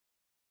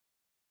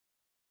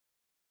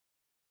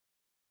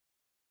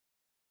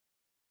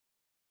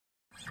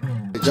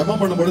ஜெபம்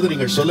பண்ணும்போது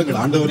நீங்கள் சொல்லுங்கள்,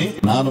 ஆண்டவரே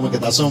நான் உமக்கு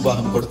தசம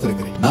பாகம்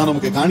கொடுத்திருக்கிறேன், நான்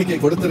உமக்கு காணிக்கை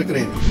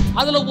கொடுத்திருக்கிறேன்.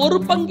 அதுல ஒரு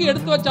பங்கு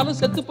எடுத்து வச்சாலும்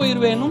செத்து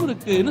போயிருவேன்னு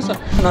இருக்குன்னு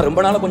சார். நான்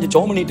ரொம்ப நாளா கொஞ்சம்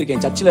ஜெபம் பண்ணிட்டு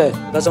இருக்கேன். சர்ச்சில்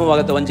தசம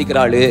பாகத்தை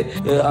வஞ்சிக்கிறாள்,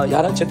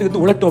 யாராவது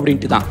செத்துக்கிட்டு உழட்டும்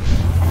அப்படின்ட்டு தான்.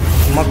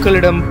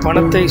 மக்களிடம்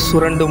பணத்தை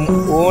சுரண்டும்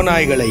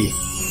ஓநாய்களை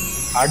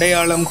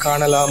அடையாளம்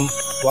காணலாம்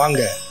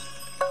வாங்க.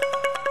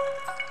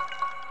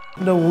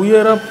 இந்த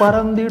உயர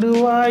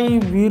பறந்திடுவாய்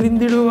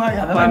விரிந்திடுவாய்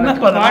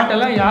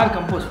பாட்டெல்லாம் யார்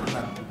கம்போஸ்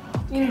பண்ணாங்க?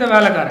 இந்த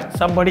வேலைக்காரன்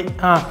சம்படி.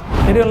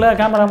 தெரியும்ல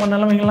கேமராமேன்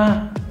நிலைமைங்களாம்.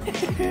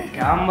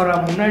 கேமரா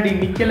முன்னாடி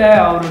நிக்கல,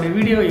 அவருடைய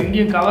வீடியோ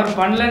எங்கேயும் கவர்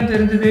பண்ணலன்னு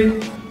தெரிஞ்சது.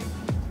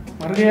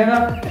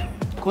 மறுபடியும்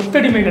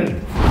கொத்தடிமைகள்.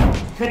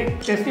 சரி,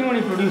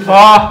 டெஸ்டிமோனி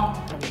ப்ரொடியூசர்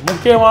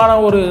முக்கியமான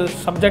ஒரு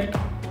சப்ஜெக்ட்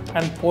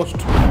அண்ட்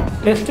போஸ்ட்.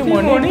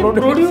 டெஸ்டிமோனி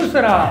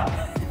ப்ரொடியூசரா?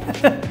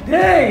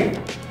 டேய்,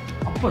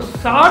 அப்போ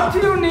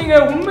சாட்சியும் நீங்க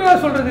உண்மையா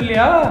சொல்றது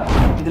இல்லையா?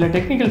 இதுல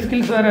டெக்னிக்கல்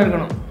ஸ்கில்ஸ் வேற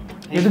இருக்கணும்.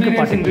 எதுக்கு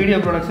potting? Video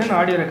production,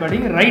 audio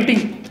recording,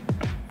 writing.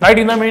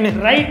 Writing தான் மெயின்.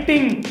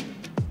 ரைட்டிங்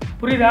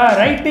புரியுதா?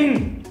 ரைட்டிங்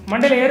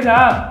மண்டையில ஏறுதா?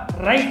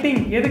 ரைட்டிங்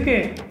எதுக்கு?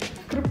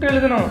 ஸ்கிரிப்ட்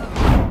எழுதணும்.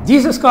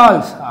 ஜீசஸ்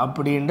கால்ஸ்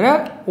அப்படின்ற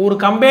ஒரு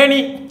கம்பெனி,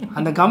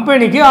 அந்த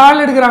கம்பெனிக்கு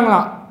ஆள்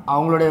எடுக்கிறாங்களாம்.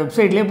 அவங்களோட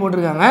வெப்சைட்லேயே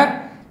போட்டிருக்காங்க.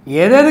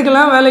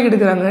 எதுக்கெல்லாம் வேலைக்கு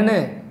எடுக்கிறாங்கன்னு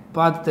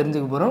பார்த்து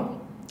தெரிஞ்சுக்க போகிறோம்.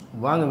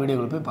 வாங்க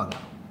வீடியோக்குள்ள போய்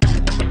பார்க்கலாம்.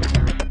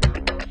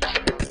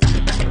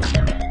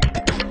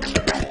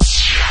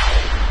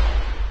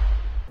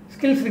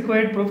 ஸ்கில்ஸ்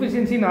ரிக்வயர்ட்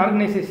ப்ரொஃபிஷியன்சி இன்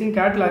ஆர்கனைசேஷன்,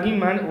 கேட்லாகிங்,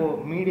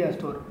 மீடியா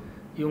ஸ்டோர்.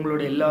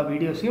 இவங்களோட எல்லா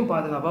வீடியோஸையும்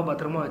பாதுகாப்பாக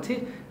பத்திரமா வச்சு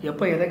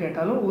எப்போ எதை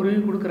கேட்டாலும் உருவி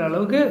கொடுக்குற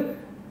அளவுக்கு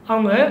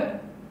அவங்க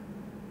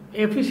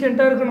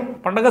எஃபிஷியண்ட்டாக இருக்கணும்.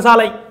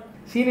 பண்டகசாலை.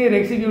 Senior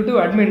executive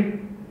admin,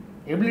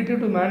 ability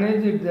to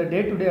manage the day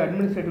to day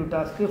administrative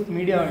task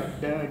media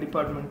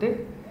department,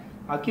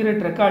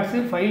 accurate records,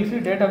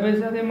 files,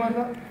 database அதே மாதிரி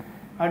தான்.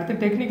 அடுத்து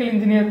டெக்னிக்கல்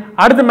இன்ஜினியர்,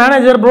 அடுத்து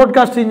மேனேஜர்,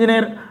 ப்ராட்காஸ்ட்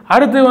இன்ஜினியர்,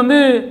 அடுத்து வந்து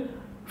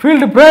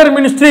ஃபீல்டு ப்ரேயர்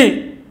மினிஸ்ட்ரி.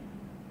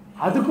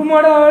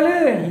 அதுக்குமாட ஆள்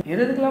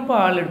எதுக்கெல்லாம்ப்பா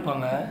ஆள்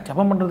எடுப்பாங்க?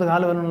 ஜெபம் பண்ணுறதுக்கு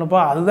ஆள் வேணும்லப்பா,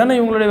 அதுதானே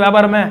இவங்களுடைய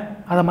வியாபாரமே.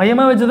 அதை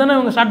மையமாக வச்சு தானே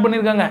இவங்க ஸ்டார்ட்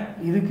பண்ணியிருக்காங்க.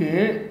 இதுக்கு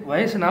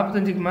வயசு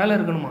 45க்கு மேலே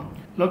இருக்கணுமா.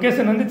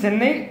 லொக்கேஷன் வந்து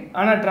சென்னை,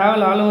 ஆனால்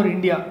ட்ராவல் ஆல் ஓவர்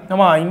இந்தியா.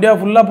 ஆமாம், இந்தியா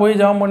ஃபுல்லாக போய்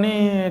ஜெபம் பண்ணி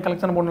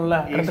கலெக்ஷன் பண்ணல.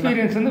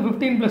 எக்ஸ்பீரியன்ஸ் வந்து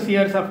 15+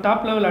 years of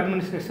top level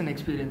administration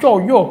experience.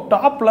 ஐயோ,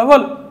 டாப்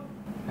லெவல்.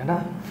 ஏன்னா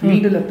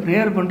ஃபீல்டில்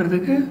ப்ரேயர்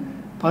பண்ணுறதுக்கு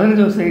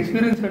 15 வருஷம்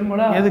எக்ஸ்பீரியன்ஸ்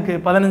வேணுமாடா? எதுக்கு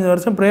 15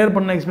 வருஷம் ப்ரேயர்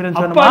பண்ண எக்ஸ்பீரியன்ஸ்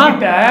அப்பா வேணுமா?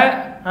 கிட்ட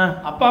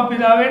அப்பா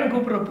பிதாவேன்னு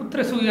கூப்பிடுற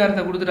புத்திர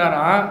சுவிகாரத்தை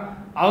கொடுத்துட்டாராம்.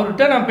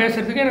 அவர்கிட்ட நான்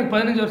பேசுறதுக்கு எனக்கு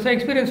 15 வருஷம்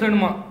எக்ஸ்பீரியன்ஸ்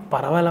வேணுமா?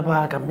 பரவாயில்லப்பா,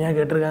 கம்மியாக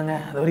கேட்டிருக்காங்க,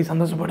 அது வரைக்கும்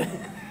சந்தோஷப்படு.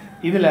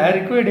 இதில்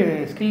required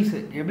skills,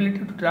 ability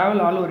to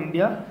travel all over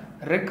India,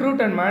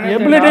 recruit and manage.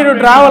 Ability to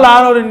travel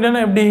all over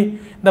Indiana எப்படி?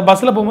 இந்த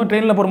பஸ்ஸில் போகும்போது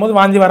ட்ரெயினில் போகும்போது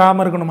வாந்தி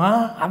வராமல் இருக்கணுமா?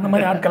 அந்த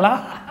மாதிரி ஆட்களா?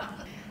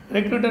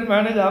 Recruit and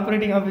manage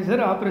operating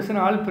officer,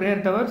 operation all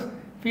prayer towers,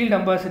 field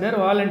ambassador,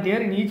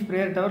 volunteer in each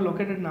prayer tower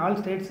located in all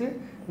states,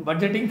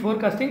 budgeting,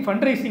 forecasting,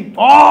 fund raising.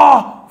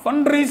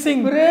 Fund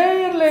raising,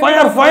 ப்ரேயர்ல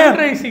fire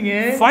rising,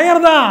 fire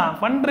தான்.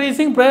 ஃபண்ட்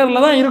ரைசிங்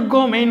ப்ரேயரில் தான்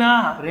இருக்கும் மெயினா.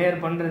 Prayer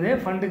பண்ணுறதே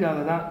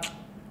ஃபண்டுக்காக தான்.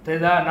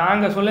 தெரியுதா?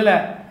 நாங்கள் சொல்லலை,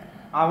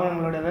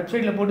 அவங்களோட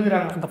வெப்சைட்டில்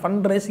போட்டுக்கிறாங்க. அந்த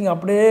ஃபண்ட் ரைசிங்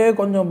அப்படியே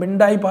கொஞ்சம்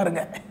பெண்டாகி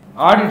பாருங்க.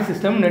 Audit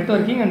system,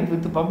 networking and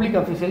with public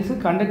officials,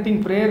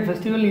 conducting prayer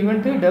festival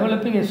event,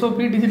 developing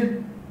SOP digital.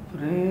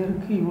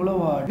 ப்ரேயருக்கு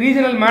இவ்வளோவா?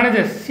 Regional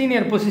manager,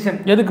 senior position.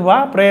 எதுக்குவா?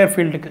 Prayer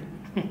ஃபீல்டுக்கு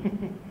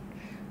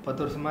 10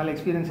 வருஷம் மேலே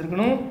எக்ஸ்பீரியன்ஸ்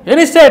இருக்கணும்.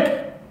 Any state.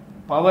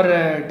 Power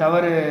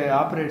tower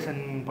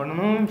operation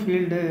பண்ணணும்.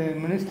 Field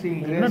ministry,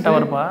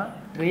 டவர்ப்பா,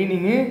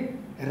 training,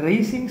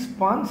 rising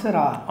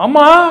ஸ்பான்சரா?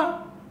 ஆமா,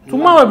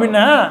 சும்மா பின்ன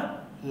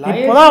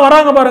இப்போதான்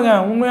வராங்க பாருங்க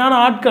உண்மையான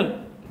ஆட்கள்.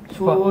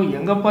 ஸோ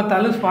எங்கே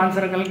பார்த்தாலும்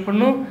ஸ்பான்சரை கலெக்ட்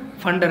பண்ணணும்,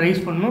 ஃபண்டை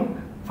ரைஸ் பண்ணணும்,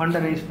 ஃபண்டை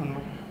rice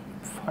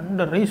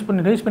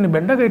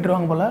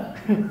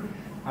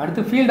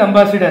field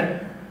ambassador.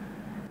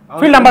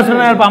 Field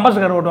ambassador இப்போ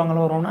அம்பாசிடர் கார்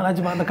ஓட்டுவாங்களோ ஒரு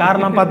நாளாச்சும். அந்த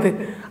கார்லாம் பார்த்து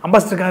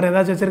அம்பாசிடர் கார்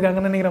ஏதாச்சும்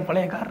வச்சிருக்காங்கன்னு நினைக்கிறேன்,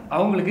 பழைய கார்.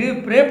 அவங்களுக்கு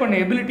ப்ரே பண்ண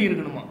எபிலிட்டி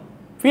இருக்கணுமா?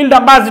 Field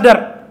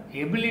ambassador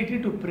ability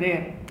to pray.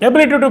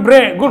 Ability to pray.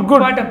 Good.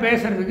 அப்பாட்ட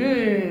பேசுறதுக்கு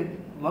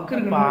வக்கு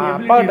இருக்கணும்.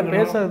 அப்பாகிட்ட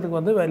பேசுறதுக்கு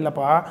வந்து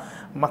இல்லைப்பா,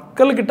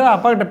 மக்கள்கிட்ட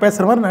அப்பா கிட்ட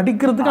பேசுற மாதிரி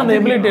நடிக்கிறதுக்கு அந்த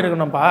எபிலிட்டி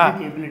இருக்கணும்ப்பா.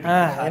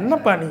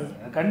 என்னப்பா நீ?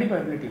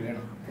 கண்டிப்பாக எபிலிட்டி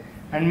வேணும்.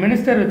 அண்ட்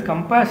மினிஸ்டர் வித்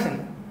கம்பேஷன்,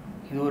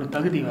 இது ஒரு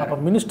தகுதி. அப்போ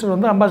மினிஸ்டர்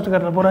வந்து அம்பாசிடர்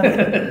காரில் போகிறாரு.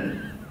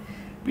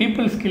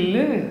 People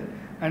skill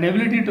and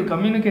ability to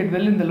communicate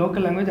well in the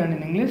local language and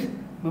in English,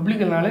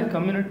 biblical knowledge,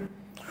 community.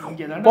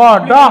 இங்கே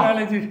தான்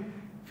நாலேஜ்.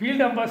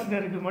 ஃபீல்ட்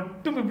அம்பாசிடருக்கு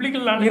மட்டும்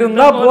பிப்ளிக்கல் நாலேஜ்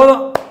இருந்தால்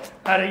போதும்.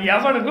 அது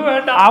எவனுக்கும்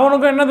வேண்டாம்.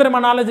 அவனுக்கும் என்ன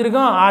தெரியுமா நாலேஜ்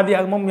இருக்கும்? ஆதி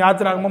ஆகமம்,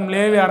 யாத்திராகமம்,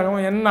 லேவி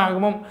ஆகமம், என்ன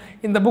ஆகமம்,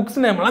 இந்த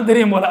புக்ஸ் நேம்லாம்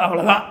தெரியும் போல,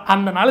 அவ்வளோதான்.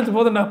 அந்த நாலேஜ்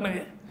போதும்டா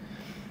அவனுக்கு.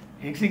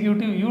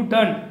 எக்ஸிக்யூட்டிவ் யூ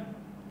டர்ன்,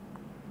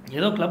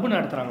 ஏதோ கிளப்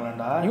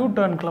நடத்துகிறாங்களாண்டா. You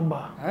turn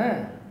கிளப்பா?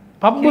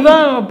 பப்பு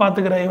தான்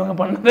பார்த்துக்கிறேன், இவங்க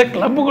பண்ணதே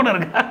கிளப்பு கூட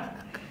இருக்கா?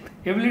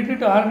 Ability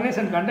to organize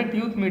and conduct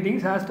youth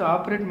meetings, has to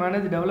operate,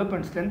 manage, develop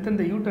and strengthen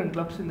the youth and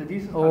clubs in the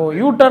Jesus.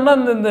 யூட்டர்னா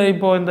இந்த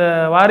இப்போ இந்த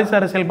வாரிசு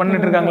அரசியல்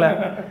பண்ணிட்டு இருக்காங்களே,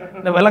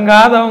 இந்த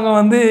விளங்காதவங்க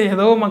வந்து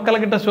ஏதோ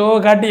மக்கள்கிட்ட ஷோ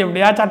காட்டி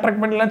எப்படியாச்சும்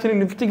அட்ராக்ட் பண்ணலாம் சொல்லி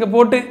லிப்ஸ்டிக்கை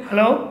போட்டு.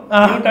 ஹலோ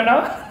யூட்டனா?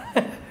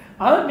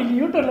 நீங்கள்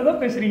யூட்டரில்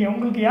தான் பேசுகிறீங்க,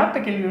 உங்களுக்கு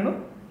யார்கிட்ட கேள்வி வேணும்?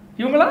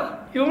 இவங்களா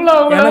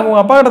அவங்க எனக்கு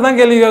உங்கள் அப்பா கிட்ட தான்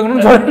கேள்வி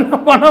கேட்கணும்னு சொல்லி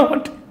நான் பண்ண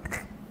மாட்டேன்.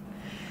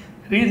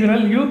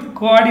 Regional youth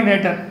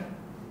coordinator.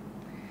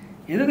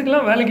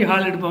 எதுக்கெல்லாம் வேலைக்கு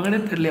ஹால் எடுப்பாங்கன்னு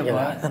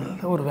தெரியலையாப்பா.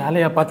 ஒரு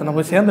வேலையை பார்த்து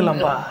நம்ம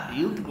சேர்ந்துடலாம்ப்பா.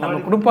 நம்ம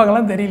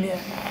கொடுப்பாங்கலாம் தெரியலையே.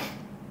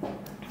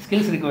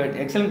 Skills required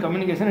excellent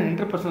communication and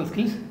interpersonal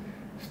skills,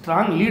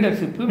 strong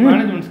leadership,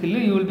 management skill.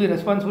 You will be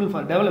responsible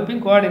for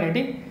developing,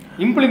 coordinating,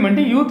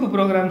 implementing youth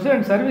programs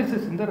and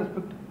services in the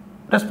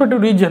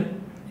respective region.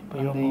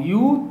 இந்த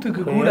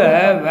யூத்துக்கு கூட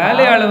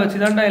வேலையாளை வச்சு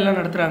தான்டா எல்லாம்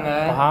நடத்துறாங்க.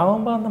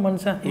 பாவம்பா அந்த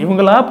மனுஷன்.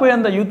 இவங்களா போய்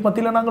அந்த யூத்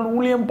மத்தியில் நாங்கள்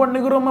ஊழியம்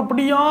பண்ணுகிறோம்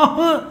அப்படியா?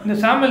 இந்த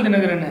சாமுவேல்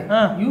தினகரன்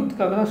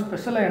யூத்துக்காக தான்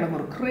ஸ்பெஷலாக எனக்கு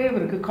ஒரு கிரேவ்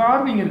இருக்கு,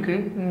 கார்விங் இருக்கு.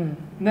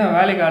 இந்த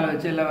வேலைக்கு ஆளை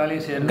வச்சு எல்லா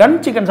வேலையும் செய்யறது.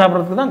 கன் சிக்கன்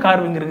சாப்பிட்றதுக்கு தான்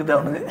கார்விங் இருக்குது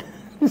அவனுக்கு.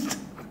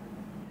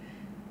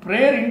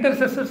 ப்ரேயர்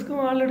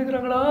இன்டர்செசர்ஸ்க்கும் ஆள்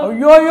எடுக்கிறாங்களா?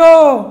 ஐயோயோ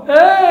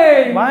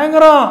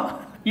பயங்கரம்.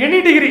 எனி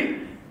டிகிரி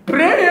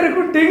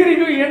பிரேயருக்கும்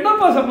டிகிரிக்கும்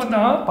என்னப்பா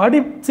சம்பந்தம்?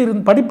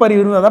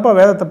 படிப்பறிவு இருந்தாதாப்பா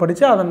வேதத்தை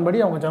படித்து அதன்படி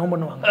அவங்க ஜெபம்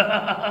பண்ணுவாங்க.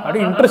 அப்படி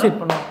இன்டர்செட்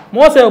பண்ணுவாங்க.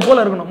 மோசேவை போல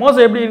இருக்கணும்.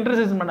 மோசே எப்படி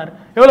இன்டர்செக்ஷன் பண்ணார்?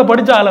 எவ்வளோ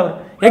படித்த ஆள் அவர்.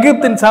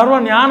 எகிப்தின் சர்வ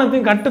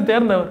ஞானத்தையும் கட்டு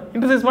தேர்ந்தவர்.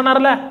 இன்டர்செக்ட்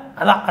பண்ணார்ல,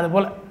 அதான் அது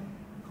போல.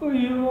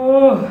 ஐயோ.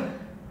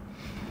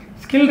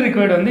 ஸ்கில்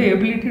ரிக்வயர்டு வந்து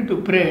ability to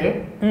pray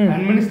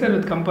and minister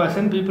with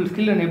compassion, people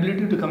skill and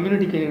ability to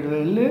communicate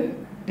well,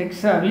 tech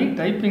சாவி,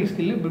 டைப்பிங்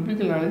ஸ்கில்,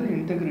 பிப்ளிக்கல் நாலேஜ்,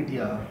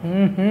 இன்டெகிரிட்டியா.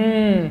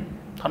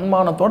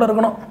 சன்மானத்தோடு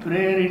இருக்கணும்.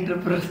 ப்ரேயர்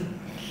இன்டர்பிரஸ்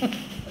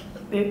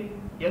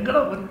எங்கடா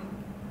வரும்?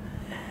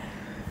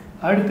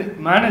 அடுத்து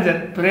மேனேஜர்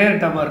ப்ரேயர்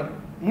டவர்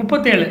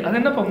 37. அது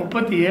என்னப்பா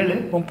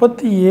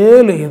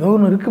 37 ஏதோ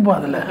ஒன்று இருக்குப்பா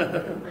அதில்.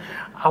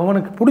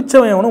 அவனுக்கு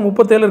பிடிச்சவன் அவனும்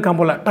 37 இருக்கான்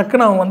போல.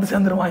 டக்குன்னு அவன் வந்து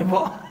சேர்ந்துருவான். இப்போ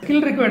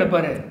ஸ்கில் ரிக்வயர்டு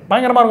பாரு,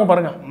 பயங்கரமாக இருக்கும்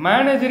பாருங்க.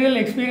 Managerial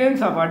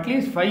experience of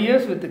at least 5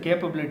 years with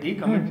capability,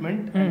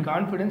 commitment and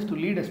confidence to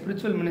lead a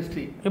spiritual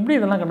ministry. எப்படி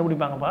இதெல்லாம்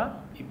கண்டுபிடிப்பாங்கப்பா?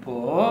 இப்போ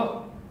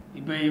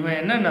இவன்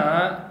என்னன்னா,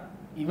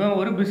 இவன்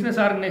ஒரு பிஸ்னஸ்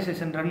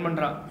ஆர்கனைசேஷன் ரன்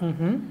பண்ணுறான்.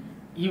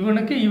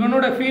 இவனுக்கு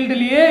இவனோட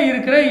ஃபீல்டுலேயே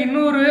இருக்கிற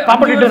இன்னொரு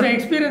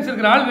எக்ஸ்பீரியன்ஸ்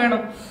இருக்கிற ஆள்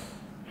வேணும்.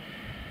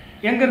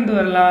 எங்கேருந்து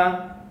வரலாம்?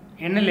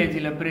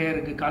 என்எல்ஏஜியில்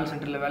ப்ரேயருக்கு கால்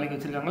சென்டரில் வேலைக்கு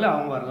வச்சுருக்காங்களே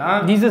அவங்க வரலாம்.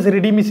 ஜீசஸ்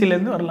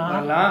ரெடிமிசிலேருந்து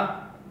வரலாம்.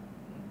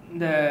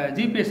 இந்த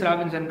ஜிபிஎஸ்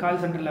ராபின்சன்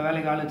கால் சென்டரில்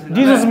வேலைக்கு ஆள் வச்சுருக்காங்க,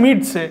 ஜீசஸ்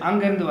மீட்ஸ்,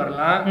 அங்கேருந்து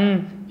வரலாம்.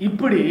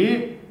 இப்படி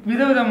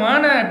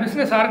விதவிதமான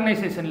பிஸ்னஸ்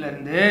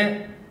ஆர்கனைசேஷன்லேருந்து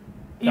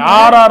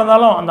யாராக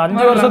இருந்தாலும் அந்த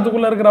 5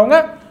 வருஷத்துக்குள்ளே இருக்கிறவங்க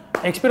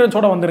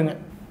எக்ஸ்பீரியன்ஸோட வந்துருங்க.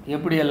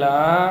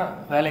 எப்படியெல்லாம்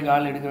வேலைக்கு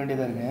ஆள் எடுக்க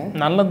வேண்டியதாக இருக்கு.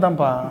 நல்லது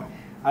தான்ப்பா.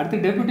 அடுத்து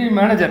டெபுட்டி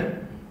மேனேஜர்.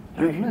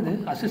 என்னது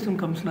அசிஸ்டன்ட்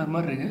கமிஷனர்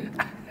மாதிரி இருக்கு.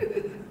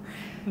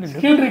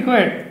 Skill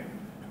required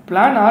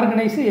plan,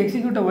 organise,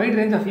 execute a wide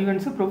range of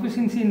events,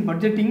 proficiency in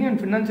budgeting and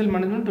financial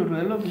management to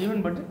develop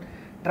event budget,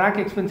 track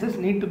expenses,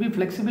 need to be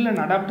flexible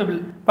and adaptable.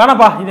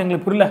 வேணாப்பா, இது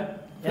எங்களுக்கு புரியல.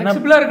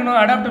 ஃப்ளெக்சிபிளாக இருக்கணும்,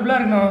 அடாப்டபிளாக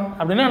இருக்கணும்.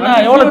 அப்படின்னா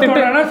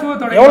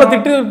எவ்வளோ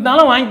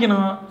திட்டுனாலும்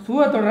வாங்கிக்கணும்.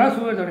 சூவை தொடரா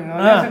சூவை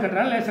தொடங்கணும், லேசை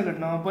கட்டுறா லேசை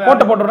கட்டணும்,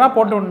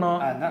 போட்டு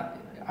விடணும். அதுதான்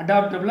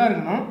அடாப்டபிளாக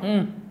இருக்கணும்.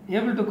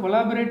 Able to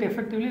collaborate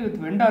effectively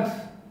with vendors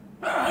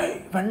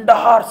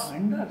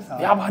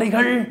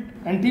வியாபாரிகள்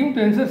and team to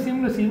ensure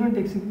seamless event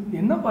execute.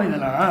 என்னப்பா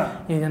இதெல்லாம்?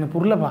 இது எனக்கு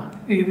புரியலப்பா.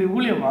 இது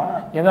ஊழியமா?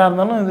 எதாக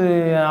இருந்தாலும் இது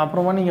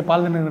அப்புறமா நீங்கள்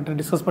பால்கனிட்ட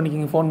டிஸ்கஸ்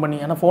பண்ணிக்கிங்க ஃபோன் பண்ணி.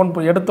 ஏன்னா ஃபோன்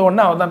எடுத்த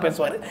உடனே அவர் தான்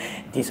பேசுவார்.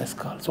 ஜீசஸ்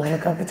கால்ஸ்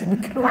உங்களுக்காக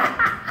ஜெபிக்கணும்.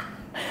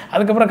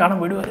 அதுக்கப்புறம் காண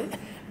போயிடுவார்.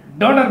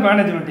 Toner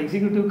management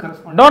executive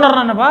correspond.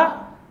 டோனர்னா என்னப்பா?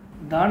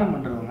 தானம்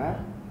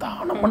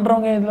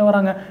பண்ணுறவங்க இதில்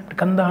வராங்க.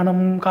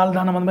 கந்தானம், கால்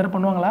தானம் அந்த மாதிரி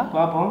பண்ணுவாங்களா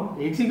பார்ப்போம்.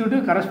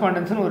 எக்ஸிக்யூட்டிவ்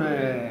கரஸ்பாண்டன்ஸ்னு ஒரு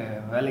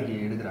வேலைக்கு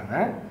எடுக்கிறாங்க.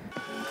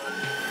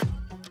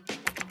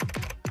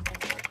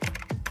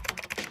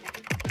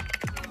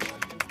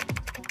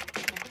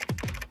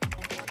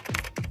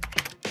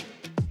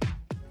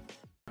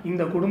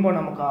 இந்த குடும்பம்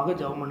நமக்காக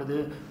ஜெபம் பண்ணுது,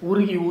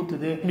 உருகி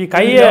ஊத்துது, இப்படி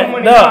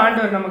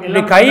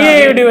கையை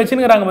இப்படி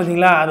வச்சுருக்கிறாங்க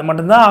பார்த்தீங்களா? அது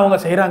மட்டும்தான் அவங்க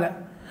செய்கிறாங்க.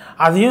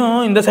 அதையும்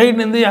இந்த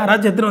சைட்லேருந்து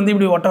யாராச்சும் எடுத்துகிட்டு வந்து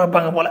இப்படி ஒட்ட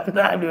வைப்பாங்க போல,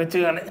 இப்படி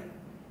வச்சுக்கானு.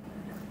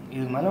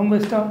 இது மேலே உங்கள்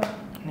இஷ்டம்.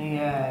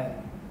 நீங்கள்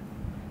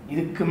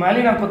இதுக்கு மேலே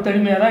நான்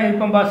கொத்தடிமையாக தான்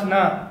இருப்பேன்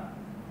பாஸ்னா,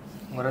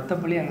 உங்கள்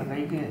ரத்தப்பள்ளி எங்கள்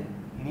கைக்கு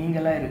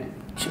நீங்களாம் இருக்குது.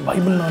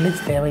 பைபிள்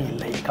நாலேஜ்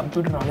தேவையில்லை,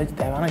 கம்ப்யூட்டர் நாலேஜ்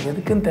தேவை. ஆனால்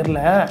எதுக்குன்னு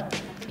தெரில.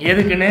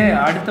 எதுக்குன்னு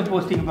அடுத்த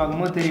போஸ்டிங்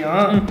பார்க்கும்போது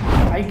தெரியும்.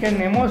 I can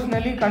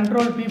emotionally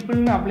control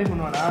பீப்புள்னு apply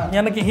பண்ணுவானா?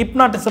 எனக்கு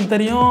ஹிப்னாட்டிசம்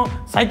தெரியும்,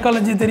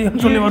 சைக்காலஜி தெரியும்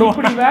சொல்லி வருவோம்.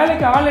 இப்படி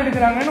வேலைக்கு ஆள்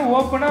எடுக்கிறாங்கன்னு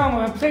ஓப்பனாக அவங்க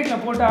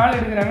வெப்சைட்டில் போட்டு ஆள்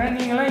எடுக்கிறாங்க.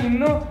 நீங்களாம்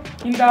இன்னும்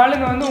இந்த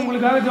ஆளுங்க வந்து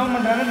உங்களுக்காக ஜாப்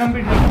பண்ணுறாங்கன்னு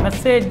நம்பிட்டு.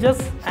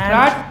 Messages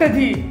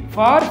strategy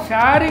for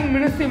sharing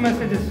ministry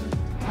messages.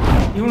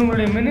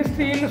 இவங்களுடைய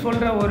மினிஸ்ட்ரின்னு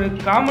சொல்கிற ஒரு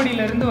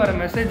காமெடியிலேருந்து வர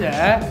மெசேஜை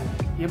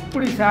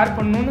எப்படி ஷேர்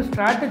பண்ணணும்னு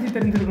ஸ்ட்ராட்டஜி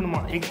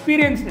தெரிஞ்சிருக்கணுமா?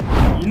 எக்ஸ்பீரியன்ஸ்,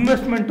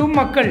 இன்வெஸ்ட்மெண்ட்டும்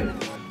மக்கள்,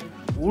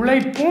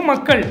 உழைப்பும்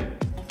மக்கள்,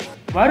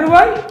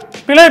 வருவாய்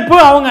பிழைப்பு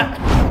அவங்க.